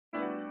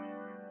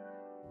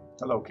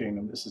Hello,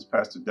 Kingdom. This is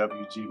Pastor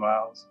W.G.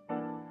 Miles,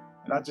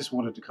 and I just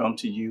wanted to come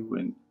to you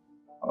and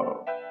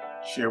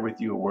share with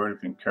you a word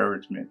of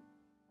encouragement.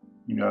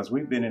 As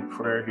we've been in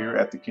prayer here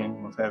at the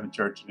Kingdom of Heaven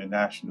Church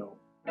International,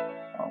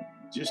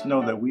 just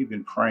know that we've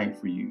been praying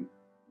for you.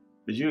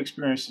 As you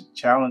experience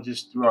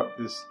challenges throughout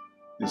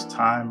this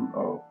time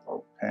of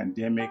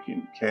pandemic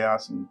and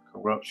chaos and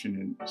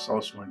corruption and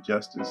social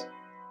injustice,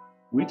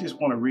 we just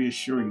want to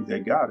reassure you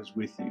that God is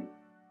with you.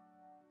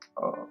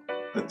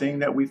 The thing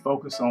that we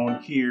focus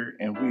on here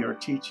and we are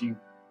teaching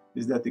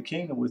is that the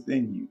kingdom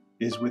within you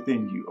is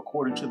within you.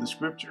 According to the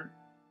scripture,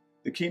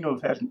 the kingdom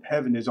of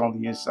heaven is on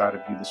the inside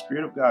of you. The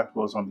Spirit of God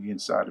dwells on the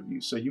inside of you.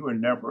 So you are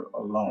never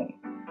alone.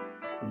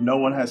 If no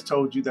one has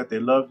told you that they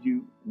love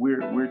you,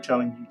 we're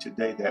telling you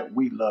today that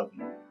we love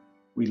you.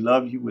 We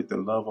love you with the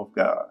love of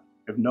God.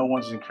 If no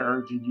one's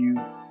encouraging you,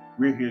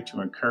 we're here to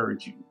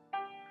encourage you.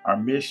 Our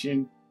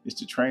mission is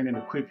to train and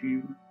equip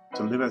you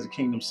to live as a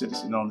kingdom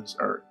citizen on this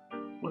earth.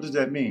 What does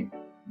that mean?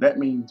 That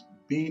means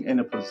being in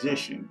a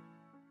position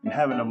and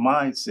having a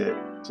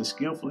mindset to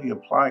skillfully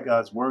apply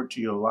God's word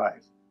to your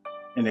life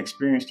and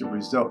experience the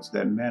results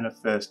that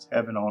manifest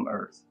heaven on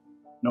earth.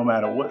 No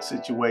matter what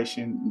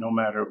situation, no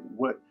matter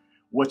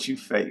what you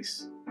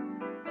face,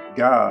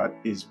 God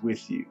is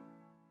with you.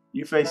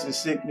 You facing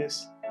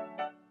sickness,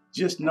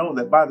 just know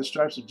that by the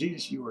stripes of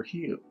Jesus, you are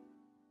healed.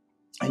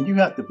 And you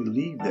have to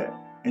believe that,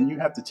 and you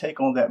have to take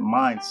on that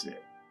mindset.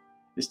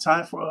 It's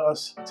time for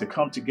us to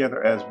come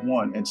together as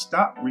one and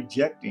stop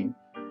rejecting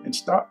and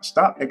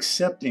stop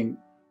accepting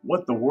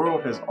what the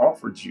world has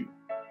offered you.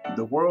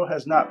 The world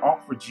has not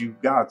offered you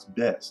God's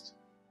best.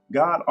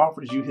 God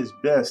offers you his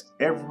best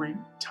every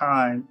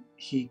time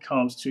he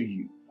comes to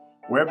you.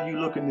 Wherever you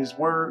look in his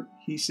word,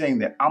 he's saying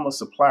that I'm a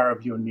supplier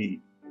of your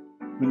need.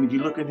 When you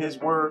look in his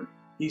word,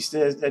 he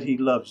says that he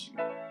loves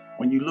you.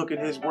 When you look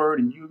at his word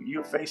and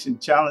you're facing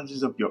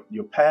challenges of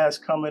your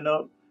past coming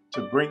up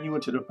to bring you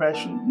into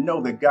depression,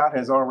 know that God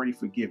has already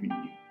forgiven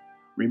you.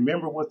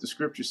 Remember what the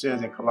scripture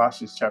says in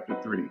Colossians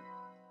chapter 3.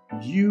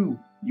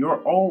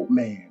 Your old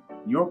man,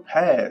 your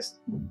past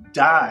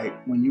died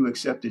when you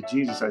accepted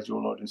Jesus as your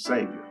Lord and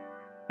Savior.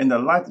 And the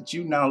life that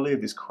you now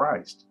live is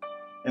Christ.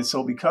 And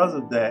so because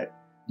of that,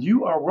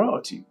 you are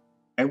royalty.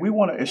 And we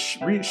want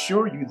to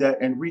reassure you that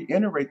and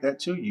reiterate that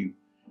to you.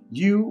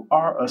 You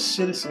are a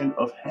citizen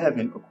of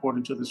heaven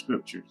according to the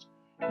scriptures.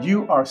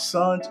 You are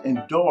sons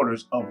and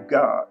daughters of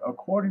God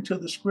according to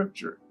the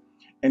scripture.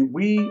 And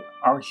we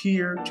are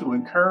here to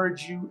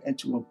encourage you and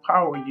to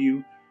empower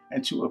you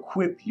and to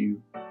equip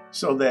you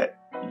so that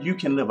you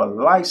can live a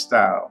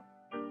lifestyle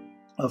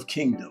of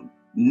kingdom,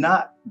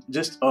 not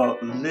just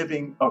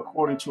living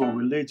according to a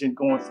religion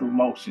going through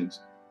motions.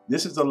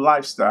 This is a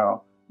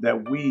lifestyle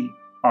that we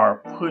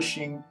are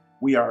pushing,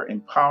 we are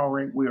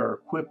empowering, we are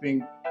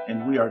equipping,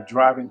 and we are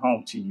driving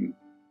home to you.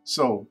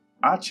 So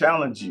I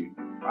challenge you,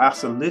 I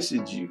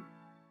solicit you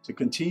to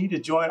continue to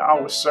join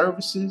our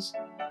services,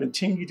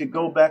 continue to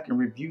go back and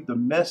review the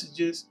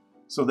messages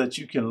so that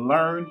you can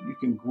learn, you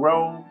can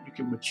grow, you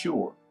can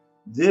mature.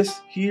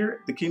 This here,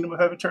 the Kingdom of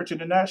Heaven Church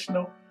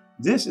International,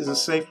 this is a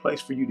safe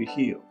place for you to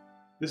heal.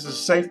 This is a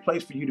safe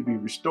place for you to be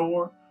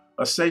restored,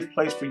 a safe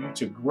place for you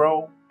to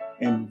grow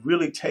and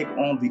really take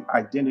on the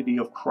identity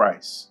of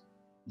Christ.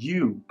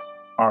 You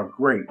are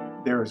great.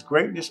 There is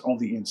greatness on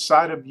the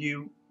inside of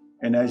you.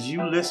 And as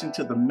you listen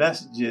to the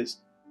messages,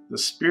 the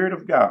Spirit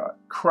of God,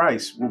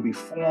 Christ, will be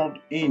formed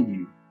in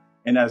you.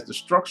 And as the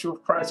structure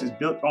of Christ is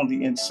built on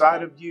the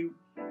inside of you,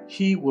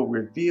 he will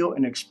reveal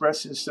and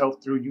express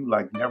himself through you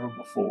like never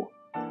before.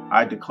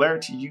 I declare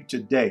to you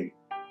today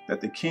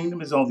that the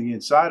kingdom is on the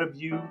inside of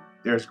you.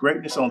 There's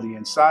greatness on the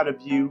inside of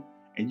you,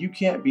 and you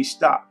can't be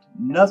stopped.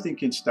 Nothing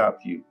can stop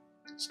you.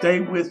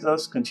 Stay with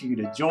us, continue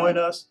to join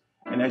us.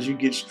 And as you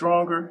get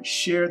stronger,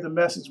 share the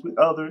message with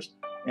others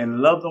and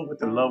love them with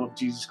the love of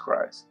Jesus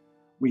Christ.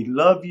 We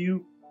love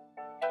you.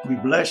 We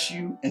bless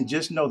you, and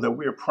just know that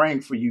we are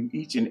praying for you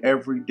each and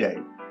every day.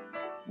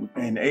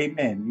 And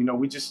amen.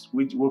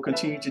 We'll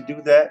continue to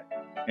do that,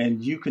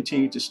 and you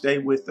continue to stay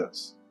with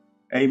us.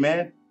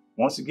 Amen.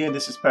 Once again,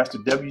 this is Pastor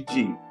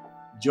WG.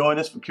 Join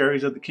us for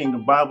Carriers of the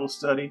Kingdom Bible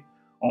Study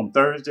on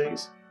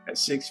Thursdays at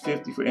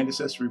 6:50 for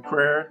intercessory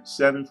prayer,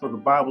 7 for the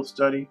Bible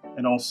study,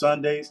 and on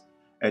Sundays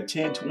at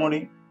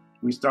 10:20,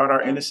 we start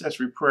our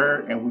intercessory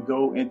prayer and we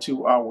go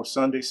into our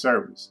Sunday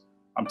service.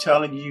 I'm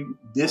telling you,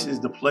 this is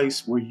the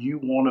place where you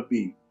want to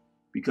be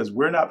because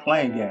we're not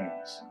playing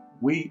games.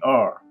 We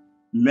are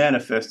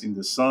manifesting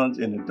the sons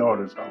and the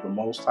daughters of the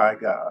Most High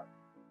God.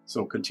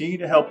 So continue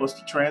to help us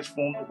to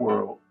transform the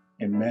world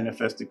and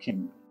manifest the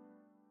kingdom.